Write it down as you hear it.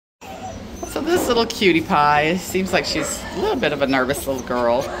So this little cutie pie seems like she's a little bit of a nervous little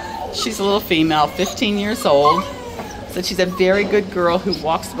girl. She's a little female, 15 years old. So she's a very good girl who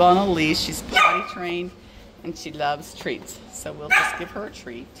walks well on a leash. She's potty trained and she loves treats. So we'll just give her a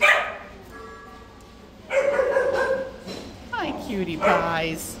treat. Hi, cutie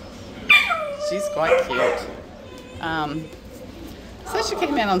pies. She's quite cute. So she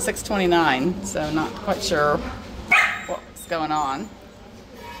came in on 629, so not quite sure what's going on.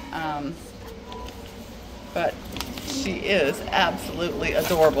 But she is absolutely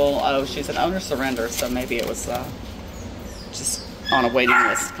adorable. Oh, she's an owner surrender, so maybe it was just on a waiting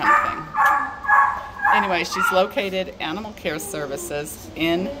list kind of thing. Anyway, she's located Animal Care Services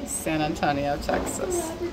in San Antonio, Texas.